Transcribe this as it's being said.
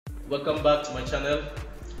Welcome back to my channel.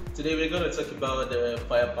 Today we're going to talk about the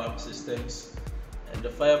fire pump systems, and the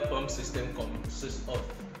fire pump system consists of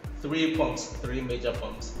three major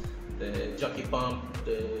pumps: the jockey pump,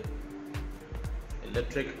 the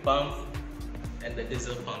electric pump, and the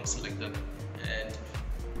diesel pumps like that. And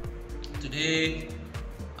today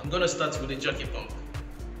I'm going to start with the jockey pump.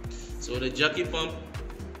 So the jockey pump,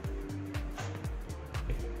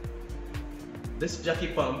 this jockey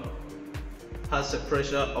pump has a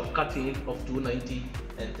pressure of cutting of 290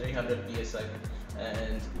 and 300 psi,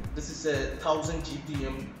 and this is a 1000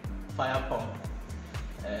 GPM fire pump,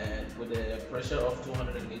 and with a pressure of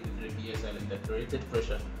 283 psi, like the rated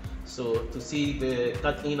pressure. So to see the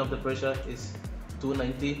cut in of the pressure is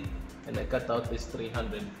 290 and the cut out is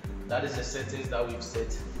 300. That is the settings that we've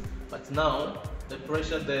set. But now the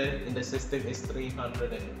pressure there in the system is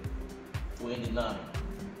 329.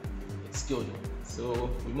 It's good. So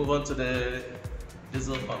we move on to the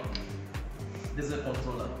diesel pump, diesel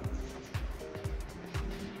controller.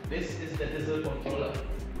 This is the diesel controller,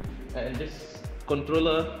 and this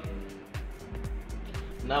controller,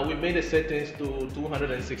 now we made the settings to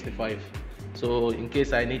 265. So in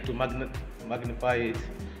case I need to magnify it,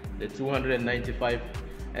 the 295,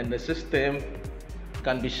 and the system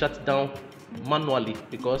can be shut down manually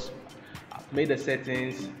because I've made the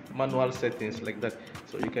settings, manual settings like that.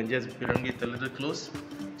 So you can just bring it a little close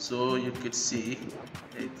so you could see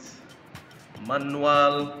it's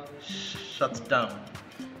manual shutdown.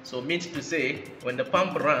 So means to say, when the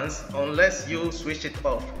pump runs, unless you switch it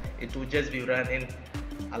off, it will just be running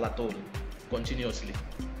a la toll continuously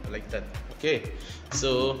like that. Okay,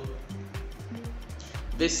 so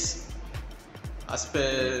this, as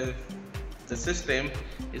per the system,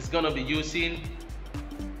 is gonna be using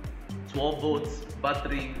 12 volts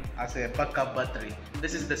battery as a backup battery.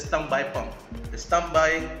 This is the standby pump. The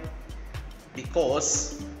standby,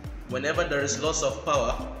 because whenever there is loss of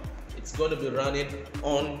power, it's going to be running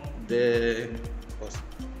on the,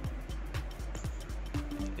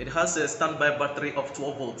 it has a standby battery of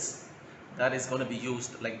 12 volts that is going to be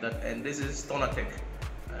used like that. And this is Tonatec,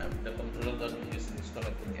 the controller that we use is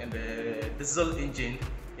Tonatec, and the diesel engine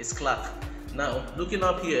is Clark. Now looking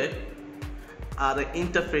up here are the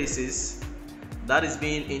interfaces that is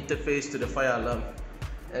being interfaced to the fire alarm,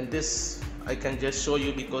 and this I can just show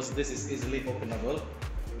you because this is easily openable.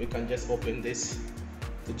 We can just open this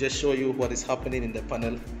to just show you what is happening in the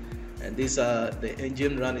panel. And these are the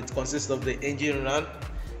engine run. It consists of the engine run,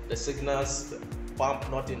 the signals, the pump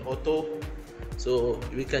not in auto. So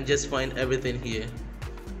we can just find everything here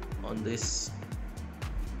on this.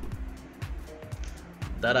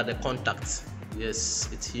 That are the contacts. Yes,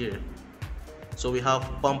 it's here. So we have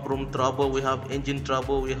pump room trouble, we have engine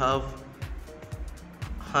trouble, we have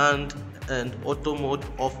hand and auto mode,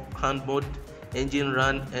 off hand mode, engine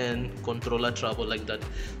run, and controller trouble like that.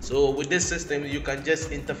 So with this system you can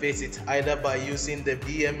just interface it either by using the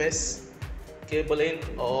BMS cabling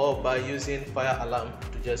or by using fire alarm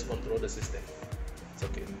to just control the system. It's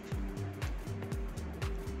okay.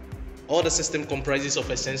 All the system comprises of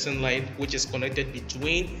a sensing line which is connected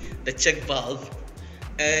between the check valve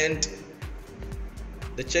and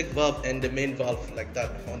the main valve like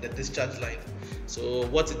that on the discharge line. So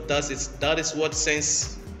what it does is, that is what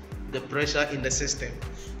senses the pressure in the system.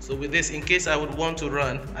 So with this, in case I would want to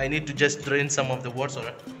run, I need to just drain some of the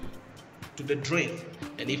water to the drain,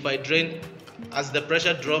 and if I drain, as the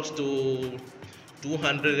pressure drops to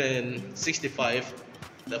 265,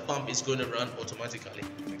 the pump is going to run automatically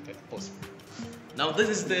like that. Pause. Now this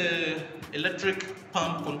is the electric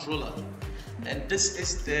pump controller, and this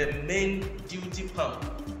is the main duty pump,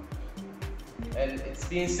 and it's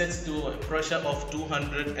being set to a pressure of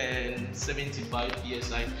 275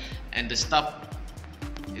 psi, and the stop,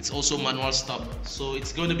 it's also manual stop. So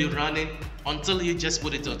it's going to be running until you just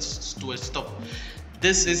put it to a stop.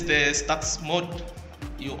 This is the start mode,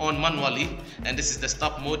 you on manually, and this is the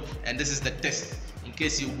stop mode, and this is the test. In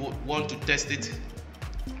case you want to test it,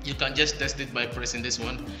 you can just test it by pressing this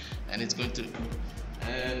one, and it's going to,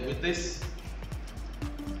 and with this,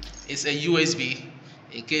 it's a USB.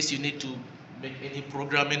 In case you need to make any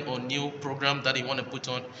programming or new program that you want to put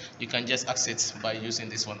on, you can just access by using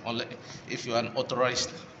this one, only if you are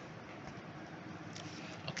authorized.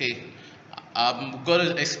 Okay, I'm going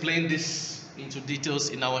to explain this into details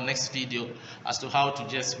in our next video as to how to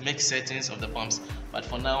just make settings of the pumps, but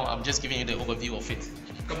for now I'm just giving you the overview of it.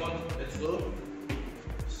 Come on, let's go.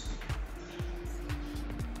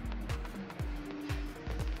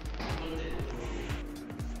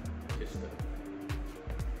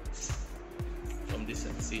 From this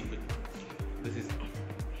side, see, but this is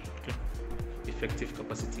effective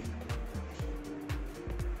capacity.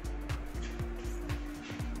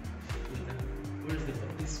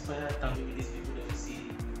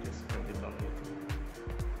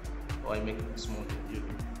 or I make it small.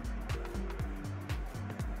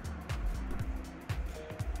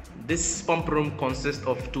 This pump room consists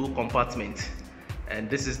of 2 compartments, and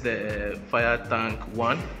this is the fire tank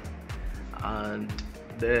 1, and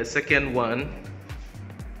the second one,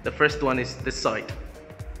 the first one is this side.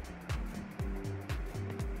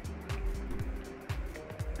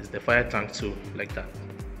 It's the fire tank 2, like that.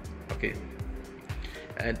 Okay,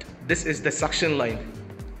 and this is the suction line.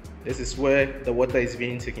 This is where the water is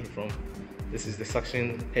being taken from. This is the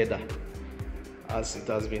suction header. As it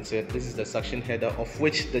has been said, this is the suction header, of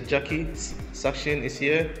which the jockey suction is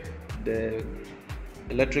here, the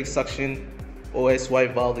electric suction OSY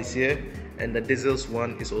valve is here, and the diesel's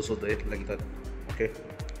one is also there, like that. Okay,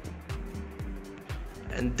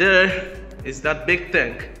 and there is that big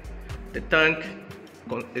tank. The tank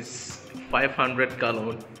is 500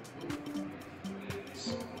 gallons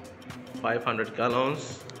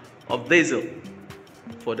of diesel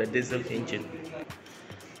for the diesel engine.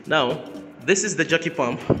 Now, this is the jockey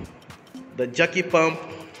pump. The jockey pump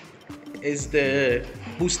is the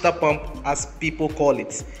booster pump, as people call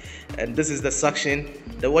it, and this is the suction.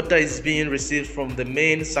 The water is being received from the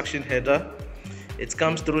main suction header. It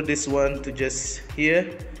comes through this one to just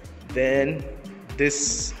here, then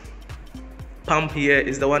this pump here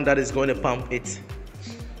is the one that is going to pump it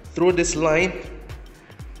through this line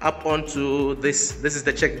up onto this. This is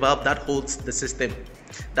the check valve that holds the system,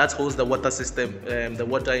 that holds the water system, the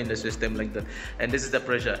water in the system, like that. And this is the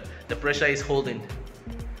pressure. The pressure is holding,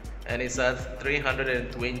 and it's at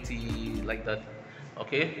 320, like that.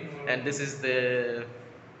 Okay, and this is the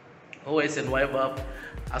OS and Y valve.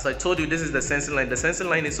 As I told you, this is the sensing line. The sensing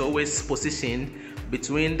line is always positioned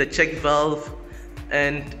between the check valve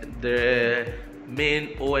and the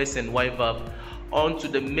main OS and Y valve onto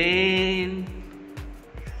the main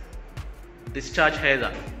discharge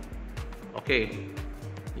header. Okay,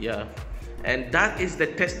 yeah, and that is the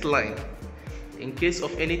test line. In case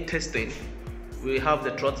of any testing, we have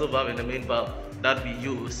the throttle valve and the main valve that we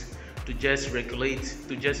use to just regulate,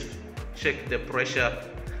 to just check the pressure,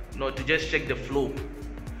 no, to just check the flow,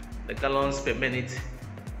 the gallons per minute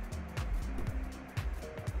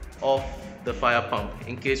of the fire pump,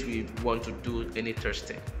 in case we want to do any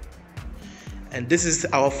testing. And this is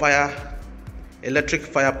our electric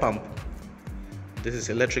fire pump. This is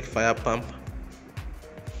electric fire pump,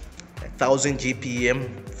 1000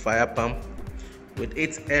 GPM fire pump with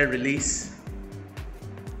its air release.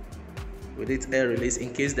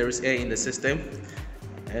 In case there is air in the system.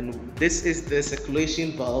 And this is the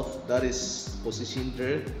circulation valve that is positioned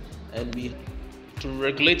there, and we to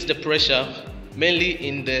regulate the pressure, mainly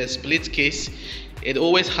in the split case, it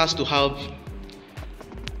always has to have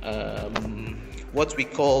what we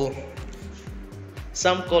call,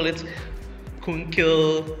 some call it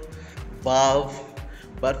Kunkel valve,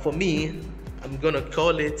 but for me, I'm gonna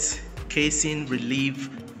call it casing relief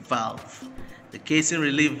valve. The casing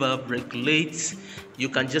relief valve regulates, you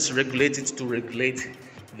can just regulate it to regulate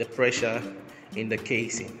the pressure in the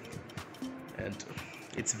casing, and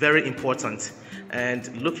it's very important. And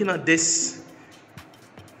looking at this,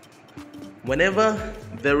 whenever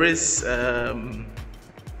there is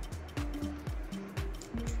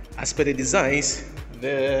as per the designs,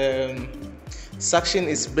 the suction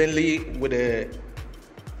is mainly with a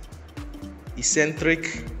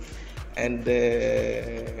eccentric, and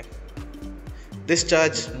the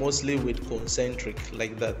discharge mostly with concentric,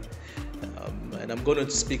 like that. And I'm going to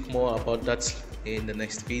speak more about that in the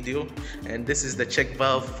next video. And this is the check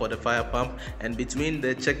valve for the fire pump, and between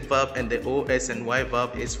the check valve and the OS and Y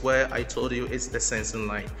valve is where I told you it's the sensing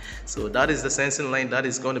line. So that is the sensing line that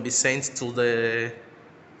is going to be sent to the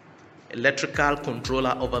electrical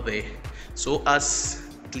controller over there, so as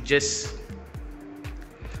to just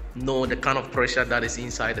know the kind of pressure that is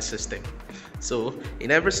inside the system. So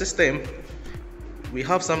in every system, we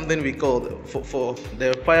have something we call, for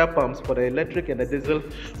the fire pumps, for the electric and the diesel,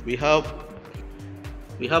 we have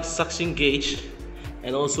suction gauge,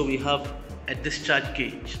 and also we have a discharge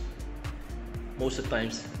gauge. Most of the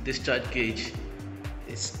times discharge gauge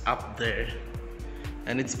is up there,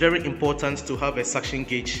 and it's very important to have a suction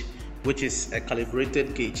gauge, which is a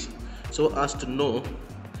calibrated gauge, so as to know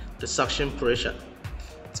the suction pressure.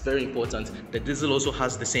 It's very important. The diesel also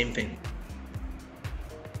has the same thing.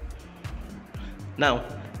 Now,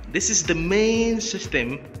 this is the main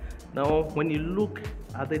system. Now, when you look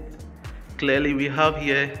at it clearly, we have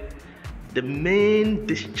here the main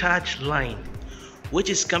discharge line, which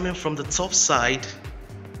is coming from the top side.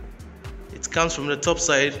 It comes from the top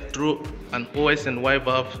side through an OS and Y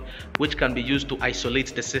valve, which can be used to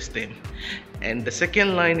isolate the system. and the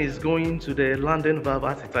second line is going to the landing valve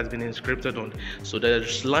as it has been inscripted on. So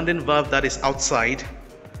there's landing valve that is outside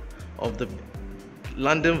of the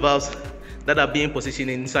landing valves that are being positioned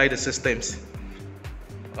inside the systems.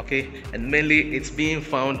 Okay, and mainly it's being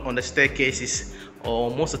found on the staircases, or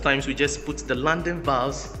most of the times we just put the landing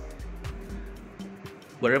valves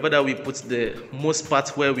wherever that we put the most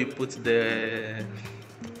part, where we put the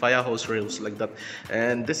fire hose rails like that.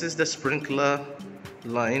 And this is the sprinkler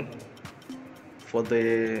line for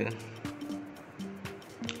the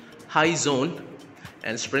high zone,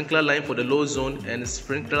 and sprinkler line for the low zone, and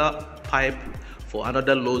sprinkler pipe for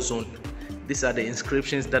another low zone. These are the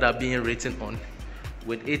inscriptions that are being written on,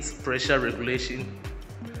 with its pressure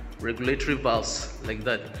regulatory valves like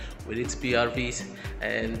that, with its PRVs.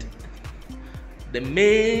 And the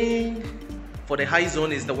main for the high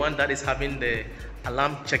zone is the one that is having the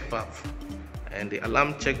alarm check valve, and the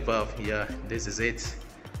alarm check valve here, this is it,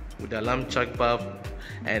 with the alarm check valve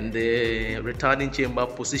and the returning chamber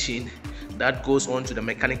position that goes on to the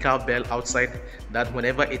mechanical bell outside, that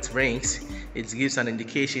whenever it rings, it gives an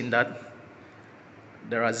indication that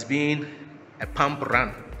there has been a pump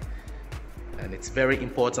run, and it's very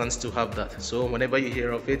important to have that. So whenever you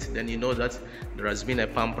hear of it, then you know that there has been a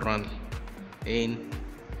pump run in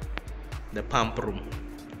the pump room.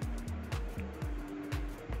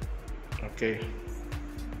 Okay,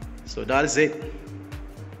 so that is it.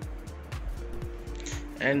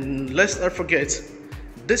 And let's not forget,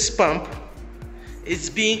 this pump is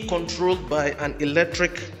being controlled by an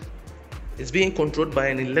electric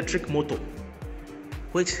motor,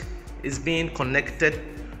 which is being connected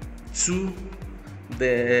to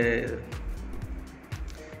the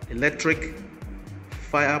electric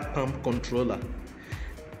fire pump controller,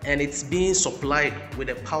 and it's being supplied with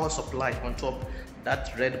a power supply on top.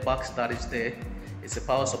 That red box that is there is a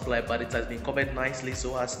power supply, but it has been covered nicely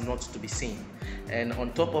so as not to be seen. And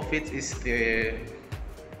on top of it is the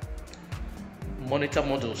monitor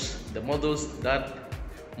modules, the modules that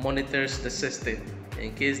monitors the system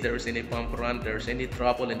in case there is any pump run, there is any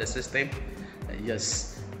trouble in the system.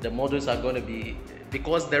 Yes, the modules are going to be,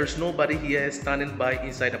 because there is nobody here standing by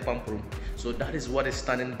inside the pump room, so that is what is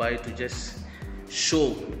standing by to just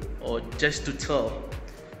show, or just to tell,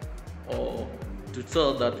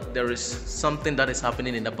 that there is something that is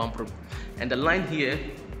happening in the pump room. And the line here,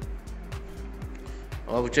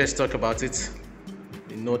 I will just talk about it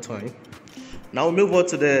in no time. Now we move on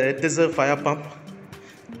to the diesel fire pump.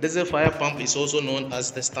 Diesel fire pump is also known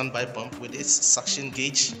as the standby pump, with its suction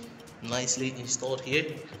gauge nicely installed here.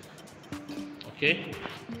 Okay,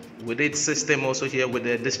 with its system also here, with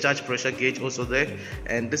the discharge pressure gauge also there.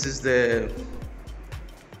 And this is the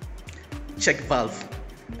check valve,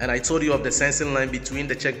 and I told you of the sensing line between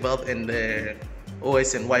the check valve and the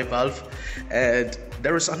OS and Y valve. And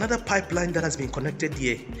there is another pipeline that has been connected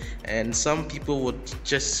here, and some people would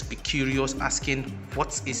just be curious, asking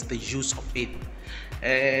what is the use of it.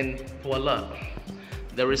 And voila,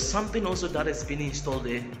 there is something also that has been installed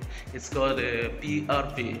there. It's called a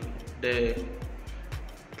PRV, the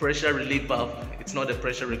pressure relief valve. It's not a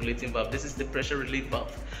pressure regulating valve, this is the pressure relief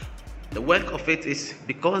valve. The work of it is,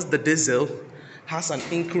 because the diesel has an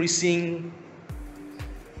increasing,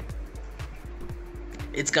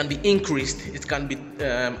 it can be increased, it can be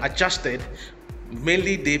adjusted.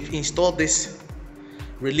 Mainly they've installed this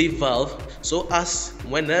relief valve so as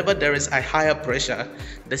whenever there is a higher pressure,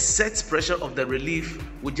 the set pressure of the relief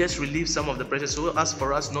will just relieve some of the pressure, so as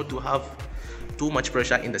for us not to have too much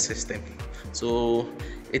pressure in the system. So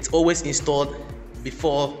it's always installed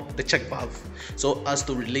before the check valve, so as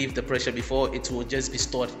to relieve the pressure before it will just be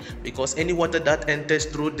stored, because any water that enters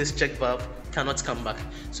through this check valve cannot come back.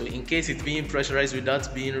 So in case it's being pressurized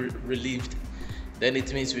without being relieved, then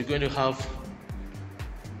it means we're going to have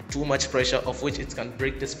too much pressure, of which it can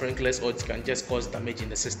break the sprinklers, or it can just cause damage in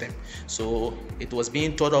the system. So it was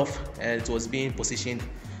being thought of, and it was being positioned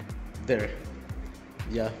there.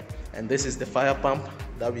 Yeah, and this is the fire pump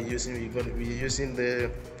that we're using. We're using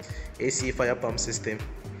the AC fire pump system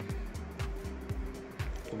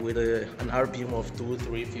with an RPM of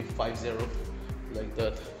 23550 like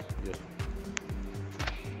that. Yeah.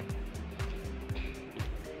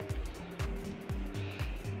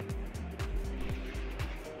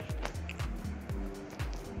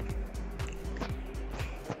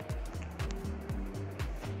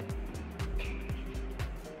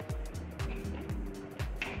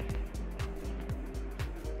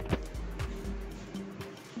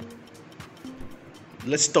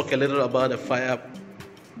 Let's talk a little about the fire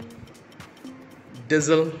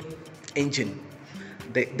diesel engine.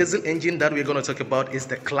 The diesel engine that we're going to talk about is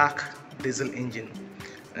the Clark diesel engine,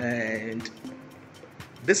 and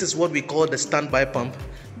This is what we call the standby pump,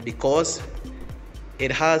 because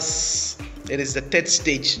it is the third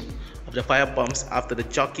stage of the fire pumps after the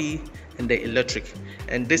jockey and the electric,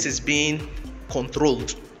 and this is being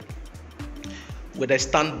controlled with a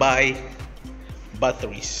standby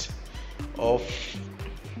batteries of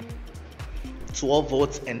 12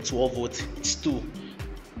 volts and 12 volts. It's two,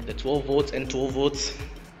 the 12 volts and 12 volts,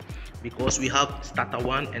 because we have starter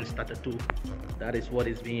 1 and starter 2. That is what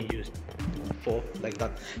is being used for, like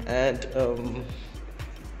that. And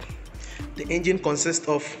the engine consists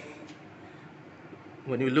of,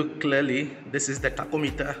 when you look clearly, this is the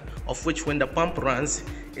tachometer, of which when the pump runs,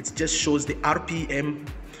 it just shows the RPM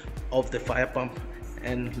of the fire pump.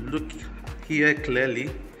 And look here clearly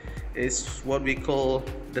is what we call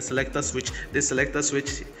the selector switch. This selector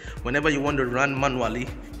switch, whenever you want to run manually,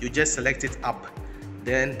 you just select it up,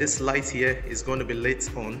 then this light here is going to be lit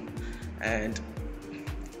on, and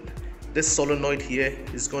this solenoid here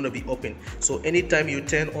is going to be open. So anytime you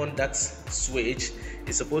turn on that switch,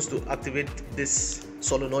 it's supposed to activate this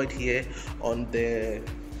solenoid here on the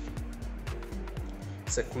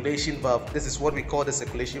circulation valve. This is what we call the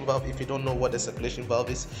circulation valve. If you don't know what the circulation valve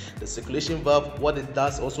is, the circulation valve, what it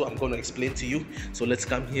does also, I'm going to explain to you. So let's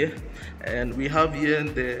come here, and we have here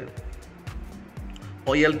the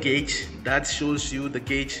oil gauge that shows you the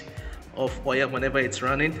gauge of oil whenever it's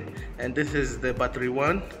running, and this is the battery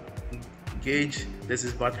 1 gauge, this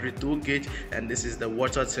is battery 2 gauge, and this is the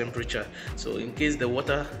water temperature. So in case the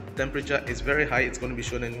water temperature is very high, it's going to be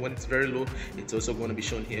shown, and when it's very low, it's also going to be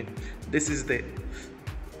shown here. This is the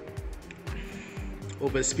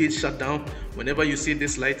overspeed shutdown. Whenever you see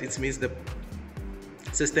this light, it means the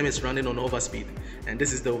system is running on overspeed. And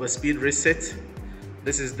this is the overspeed reset.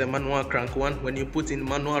 This is the manual crank 1. When you put in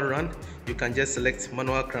manual run, you can just select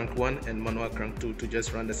manual crank 1 and manual crank 2 to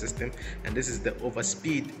just run the system. And this is the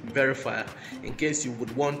overspeed verifier. In case you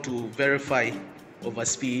would want to verify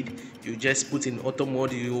overspeed, you just put in auto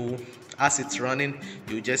mode. As it's running,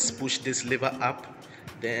 you just push this lever up,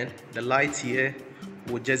 then the light here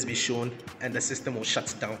will just be shown, and the system will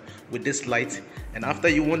shut down with this light. And after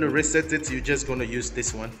you want to reset it, you're just going to use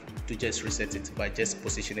this one to just reset it by just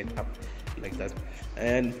positioning it up like that.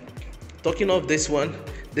 And talking of this one,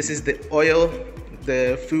 this is the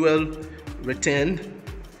fuel return.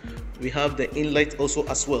 We have the inlet also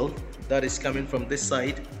as well, that is coming from this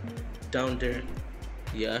side down there,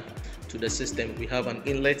 yeah, to the system. We have an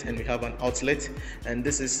inlet and we have an outlet, and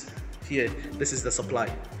this is here, this is the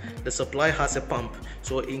supply. The supply has a pump,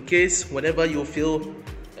 so in case whenever you feel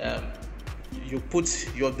you put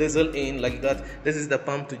your diesel in like that, this is the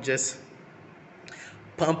pump to just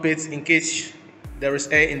pump it. In case there is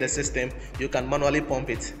air in the system, you can manually pump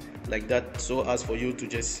it like that, so as for you to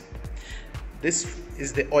just, this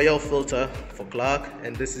is the oil filter for clock,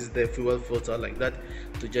 and this is the fuel filter like that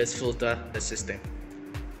to just filter the system.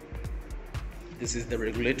 This is the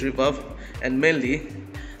regulatory valve, and mainly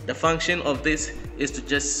the function of this is to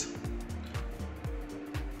just,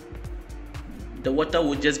 the water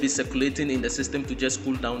will just be circulating in the system to just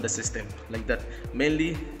cool down the system like that.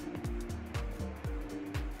 Mainly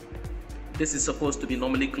this is supposed to be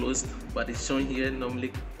normally closed, but it's shown here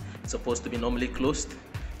normally supposed to be normally closed.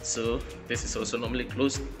 So this is also normally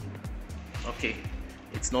closed. Okay,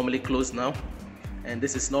 it's normally closed now, and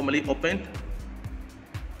this is normally open.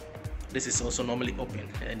 This is also normally open,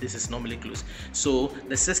 and this is normally closed. So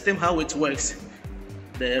the system, how it works,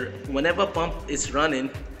 there, whenever pump is running,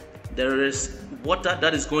 there is water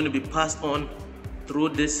that is going to be passed on through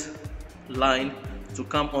this line to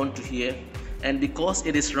come onto here, and because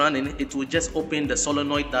it is running, it will just open the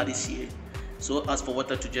solenoid that is here, so as for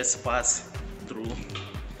water to just pass through.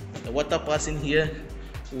 The water passing here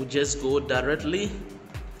will just go directly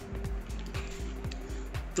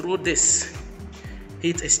through this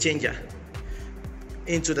heat exchanger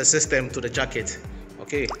into the system, to the jacket,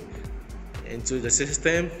 okay, into the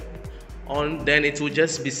system on, then it will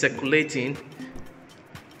just be circulating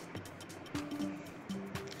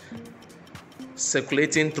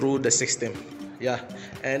through the system, yeah.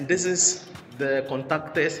 And this is the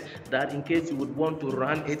contactors that in case you would want to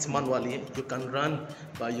run it manually, you can run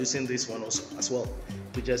by using this one also as well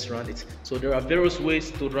to just run it. So there are various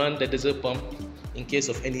ways to run the diesel pump in case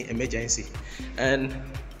of any emergency. And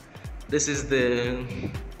this is the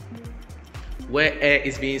where air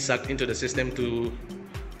is being sucked into the system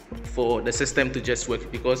for the system to just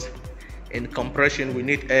work, because in compression we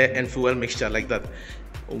need air and fuel mixture like that.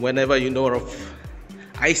 Whenever you know of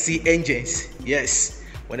IC engines, yes,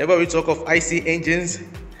 whenever we talk of IC engines,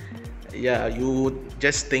 yeah, you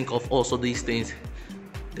just think of also these things.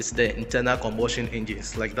 This is the internal combustion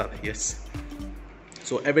engines like that, yes.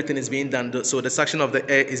 So everything is being done. So the suction of the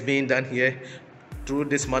air is being done here through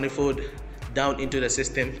this manifold down into the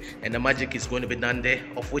system, and the magic is going to be done there,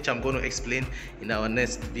 of which I'm going to explain in our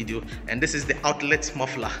next video. And this is the outlet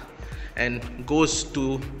muffler, and goes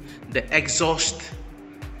to the exhaust,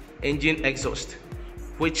 engine exhaust,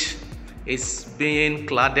 which is being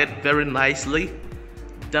cladded very nicely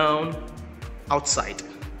down outside.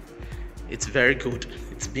 It's very good.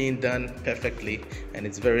 It's being done perfectly and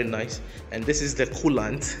it's very nice. And this is the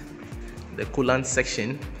coolant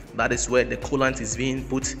section. That is where the coolant is being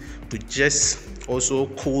put to just also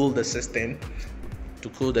cool the system,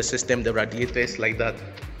 the radiators like that.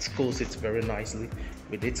 It cools it very nicely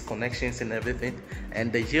with its connections and everything.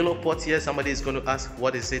 And the yellow pot here, somebody is going to ask,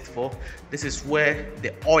 what is it for? This is where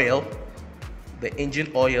the oil, the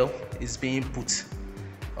engine oil, is being put.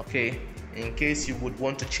 Okay, in case you would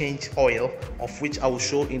want to change oil, of which I will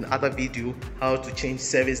show in other video how to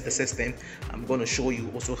service the system. I'm going to show you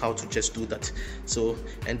also how to just do that. So,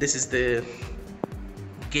 and this is the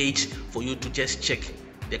gauge for you to just check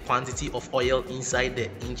the quantity of oil inside the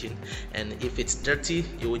engine, and if it's dirty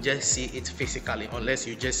you will just see it physically, unless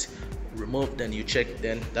you just remove, then you check,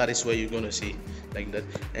 then that is where you're going to see like that.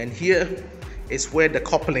 And here is where the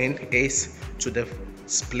coupling is to the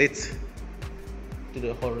split, to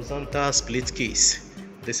the horizontal split case.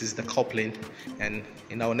 This is the coupling, and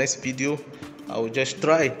in our next video I will just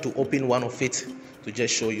try to open one of it to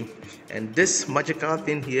just show you. And this magical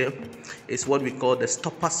thing here is what we call the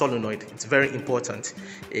stopper solenoid. It's very important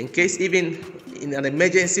in case, even in an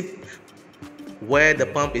emergency where the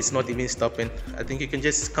pump is not even stopping, I think you can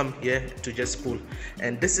just come here to just pull.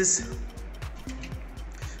 And this is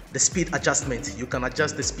the speed adjustment. You can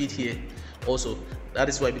adjust the speed here also. That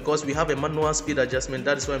is why, because we have a manual speed adjustment,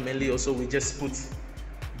 that is why mainly also we just put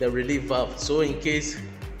the relief valve, so in case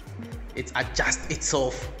it adjusts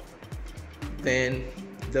itself, then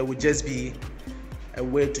there will just be a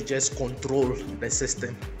way to just control the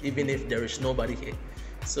system even if there is nobody here.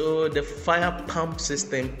 So the fire pump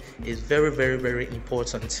system is very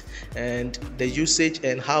important, and the usage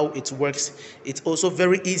and how it works, it's also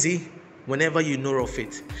very easy whenever you know of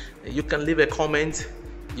it. You can leave a comment,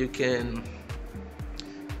 you can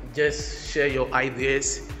just share your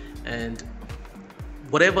ideas, and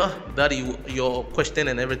whatever that your question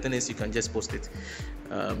and everything is, you can just post it.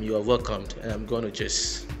 You are welcomed, and I'm going to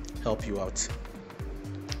just help you out.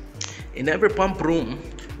 In every pump room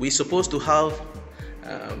we're supposed to have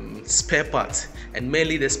spare parts, and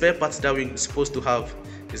mainly the spare parts that we're supposed to have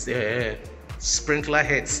is the sprinkler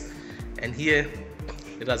heads. And here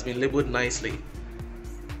it has been labeled nicely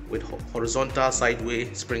with horizontal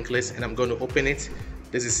sideway sprinklers, and I'm going to open it.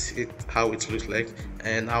 This is it, how it looks like,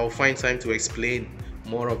 and I'll find time to explain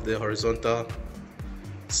more of the horizontal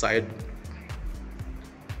side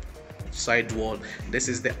wall. This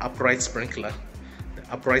is the upright sprinkler. The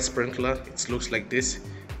upright sprinkler, it looks like this.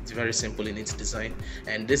 It's very simple in its design.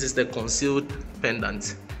 And this is the concealed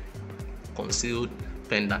pendant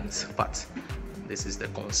part. This is the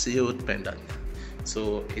concealed pendant.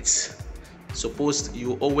 So it's supposed,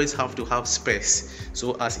 you always have to have space,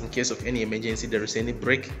 so as in case of any emergency, there is any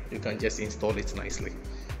break, you can just install it nicely.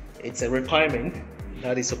 It's a requirement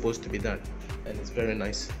that is supposed to be done, and it's very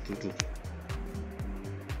nice to do.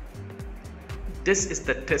 This is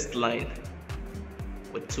the test line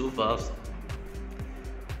with two valves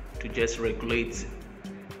to just regulate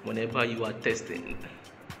whenever you are testing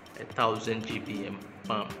 1000 GPM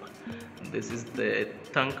pump. This is the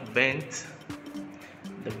tank vent.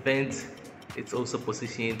 The vent, it's also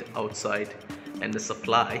positioned outside, and the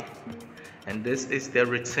supply. And this is the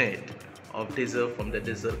return of diesel from the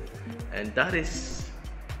diesel, and that is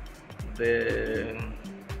the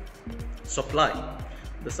supply.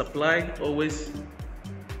 The supply always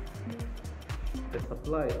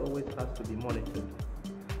has to be monitored.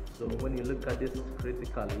 So when you look at this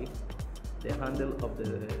critically, the handle of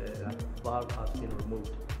the valve has been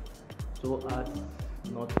removed, so as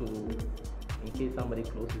not to, in case somebody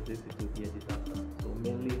closes this, it will be a disaster. So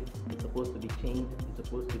mainly it's supposed to be changed, it's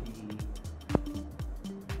supposed to be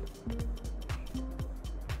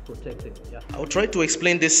protected. Yeah, I'll try to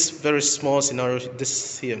explain this very small scenario.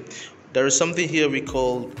 This here, there is something here we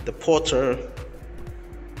call the Porter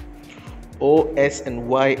OS and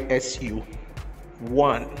YSU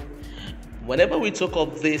 1. Whenever we talk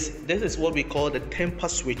of this is what we call the temper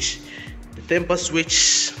switch. The temper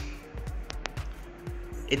switch,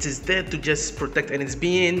 it is there to just protect, and it's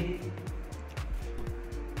being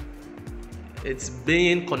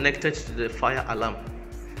connected to the fire alarm.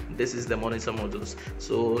 This is the monitor modules.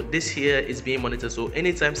 So this here is being monitored, so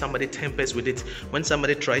anytime somebody tampers with it, when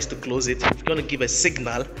somebody tries to close it, it's going to give a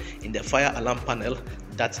signal in the fire alarm panel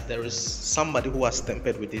that there is somebody who has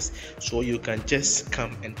tampered with this, so you can just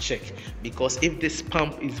come and check, because if this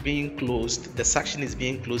pump is being closed, the suction is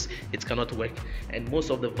being closed, it cannot work. And most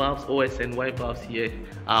of the valves, OS and Y valves here,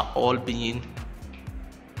 are all being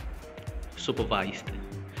supervised,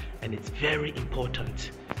 and it's very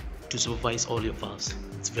important to supervise all your valves.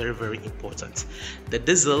 It's very, very important. The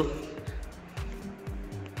diesel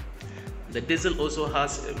also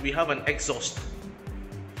has, we have an exhaust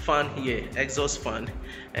fan here, exhaust fan,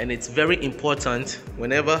 and it's very important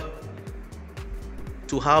whenever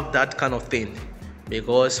to have that kind of thing,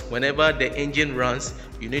 because whenever the engine runs,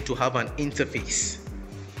 you need to have an interface,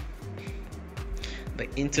 the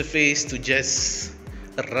interface to just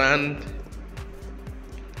run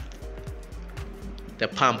the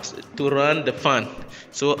pumps, to run the fan,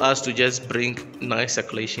 so as to just bring nice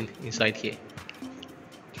circulation inside here.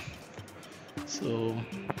 So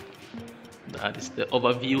that is the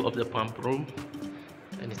overview of the pump room,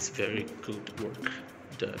 and it's very good work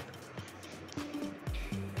done.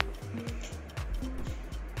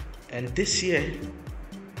 And this here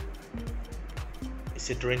is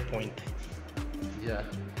a drain point. Yeah,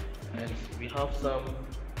 and we have some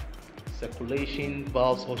circulation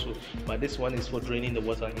valves also, but this one is for draining the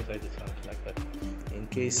water inside the tank, like that, in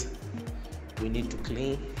case we need to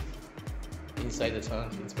clean inside the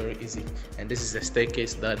tank. It's very easy. And this is a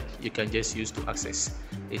staircase that you can just use to access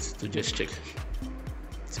it, to just check.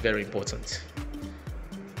 It's very important.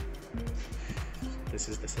 This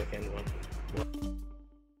is the second one.